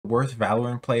worst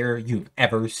Valorant player you've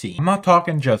ever seen. I'm not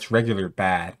talking just regular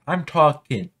bad. I'm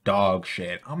talking dog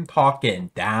shit. I'm talking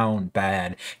down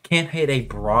bad. Can't hit a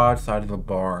broadside of the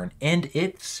barn. And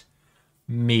it's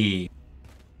me.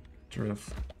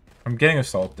 I'm getting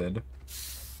assaulted.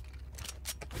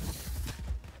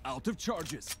 Out of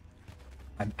charges.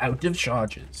 I'm out of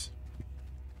charges.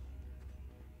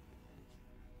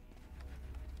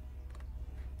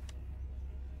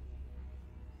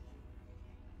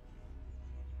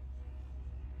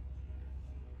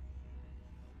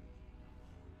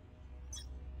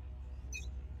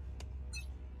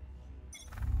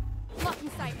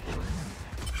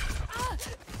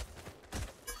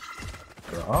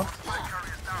 Girl.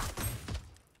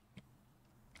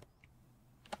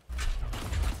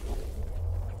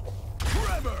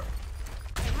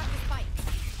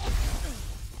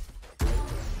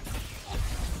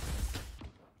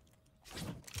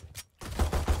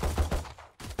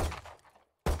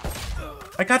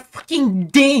 I got fucking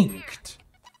dinked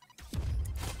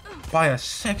by a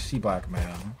sexy black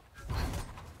man.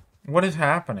 What is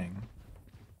happening?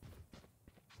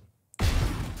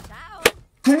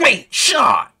 Great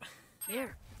shot!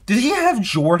 Did he have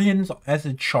Jordans as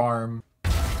a charm?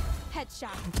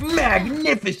 Headshot.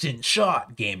 Magnificent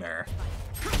shot, gamer.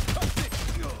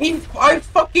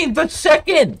 The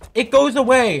second it goes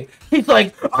away, he's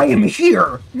like, I am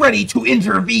here, ready to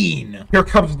intervene. Here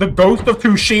comes the ghost of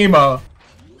Tsushima.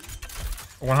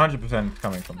 100%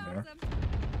 coming from there.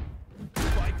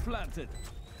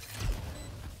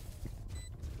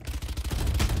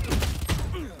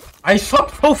 I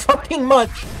suck so fucking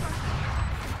much.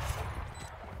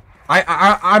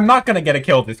 I'm not gonna get a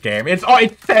kill this game. It's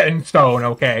set in stone,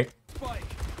 okay?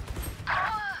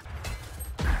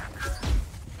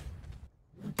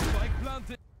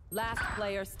 Last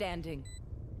player standing.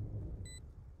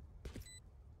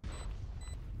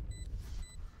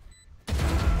 In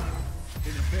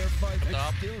a fair fight,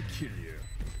 I'd still kill you.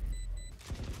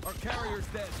 Our carrier's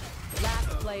dead. Last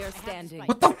player standing.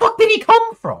 What the fuck did he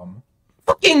come from?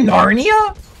 Fucking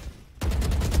Narnia?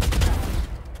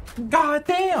 God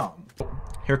damn.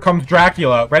 Here comes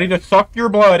Dracula, ready to suck your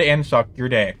blood and suck your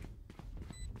dick.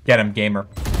 Get him, gamer.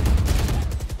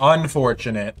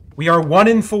 Unfortunate. We are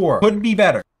 1-4. Could be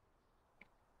better.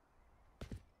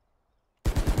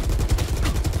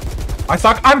 I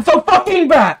suck. I'm so fucking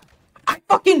bad. I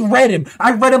fucking read him.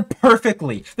 I read him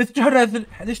perfectly. This dude has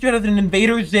an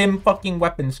Invader Zim fucking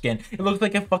weapon skin. It looks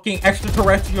like a fucking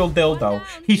extraterrestrial dildo.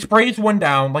 He sprays one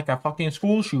down like a fucking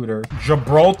school shooter.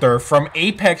 Gibraltar from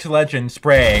Apex Legends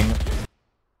spraying.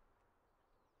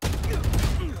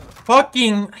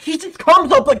 Fucking, he just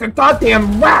comes up like a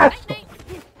goddamn rascal.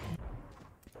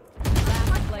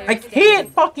 I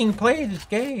can't fucking play this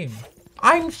game.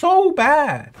 I'm so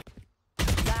bad.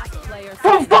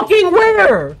 From fucking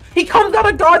where? He comes out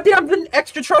of goddamn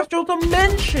extraterrestrial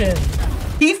dimension.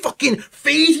 He fucking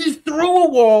phases through a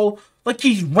wall like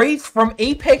he's Wraith from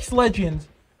Apex Legends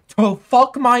to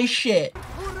fuck my shit.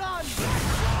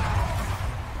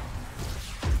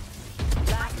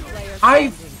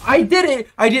 I did it.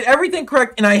 I did everything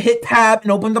correct, and I hit tab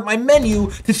and opened up my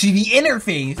menu to see the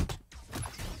interface.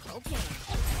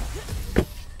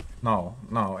 No,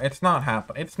 it's not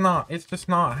happening. It's just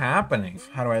not happening.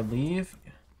 How do I leave?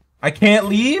 I can't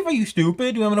leave? Are you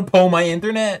stupid? Do you want me to pull my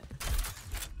internet?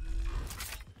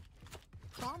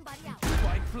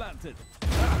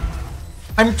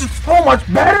 I'm just so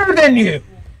much better than you!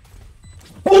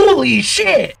 Holy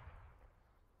shit!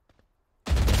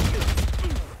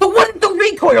 But what is the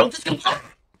recoil? Just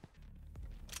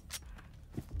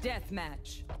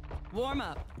Deathmatch. Warm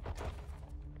up.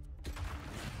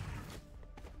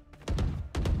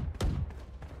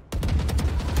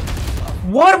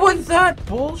 What was that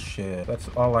bullshit? That's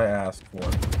all I asked for.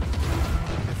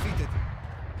 Defeated.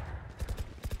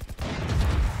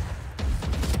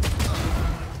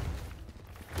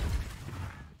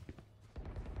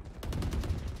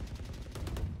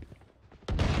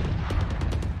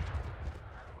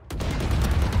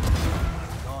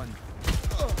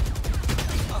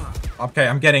 Okay,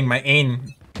 I'm getting my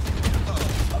aim.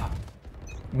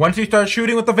 Once you start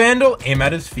shooting with the Vandal, aim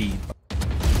at his feet.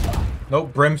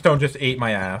 Nope, Brimstone just ate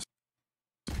my ass.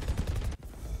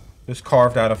 Just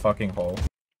carved out a fucking hole.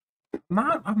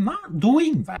 I'm not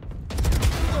doing that.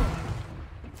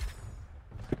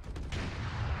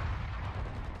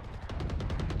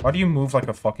 Why do you move like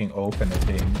a fucking oaf in the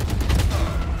thing?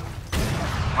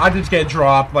 I just get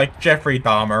dropped like Jeffrey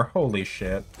Dahmer. Holy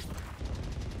shit.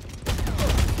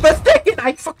 The second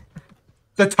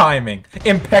the timing.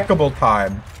 Impeccable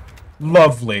time.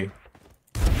 Lovely.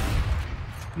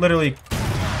 Literally.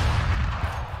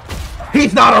 He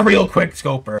He's not a real quick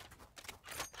scoper.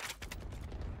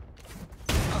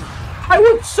 I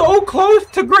was so close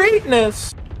to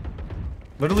greatness.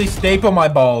 Literally staple my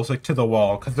balls like to the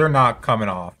wall because they're not coming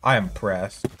off. I am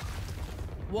pressed.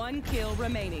 1 kill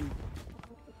remaining.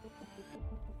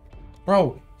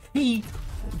 Bro, he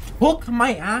took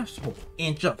my asshole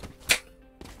and just...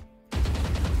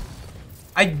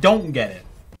 I don't get it.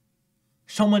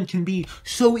 Someone can be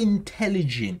so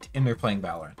intelligent and they're playing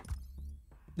Valorant.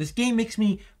 This game makes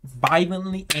me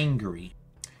violently angry.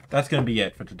 That's gonna be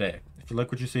it for today. If you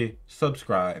like what you see,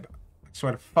 subscribe. I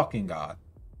swear to fucking God.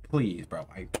 Please, bro.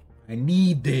 I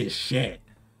need this shit.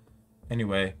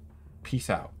 Anyway, peace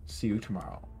out. See you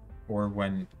tomorrow. Or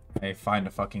when I find a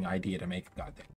fucking idea to make a goddamn